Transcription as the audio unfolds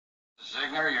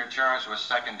Zigner, you're charged with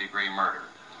second-degree murder.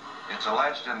 It's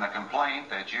alleged in the complaint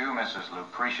that you, Mrs.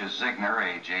 Lucretia Zigner,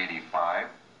 age 85,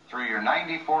 threw your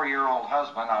 94-year-old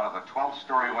husband out of the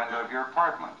 12th-story window of your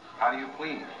apartment. How do you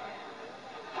plead?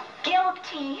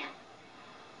 Guilty.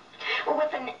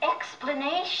 With an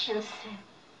explanation, sir.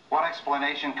 What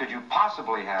explanation could you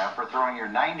possibly have for throwing your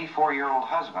 94-year-old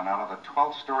husband out of a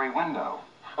 12th-story window?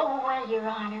 Oh, well, Your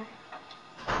Honor,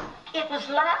 it was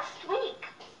last week.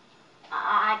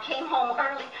 I came home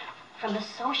early from the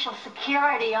Social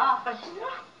Security office.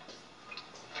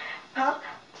 Well,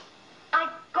 I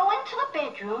go into the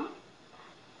bedroom,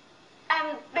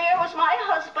 and there was my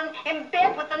husband in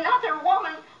bed with another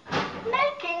woman,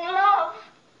 making love.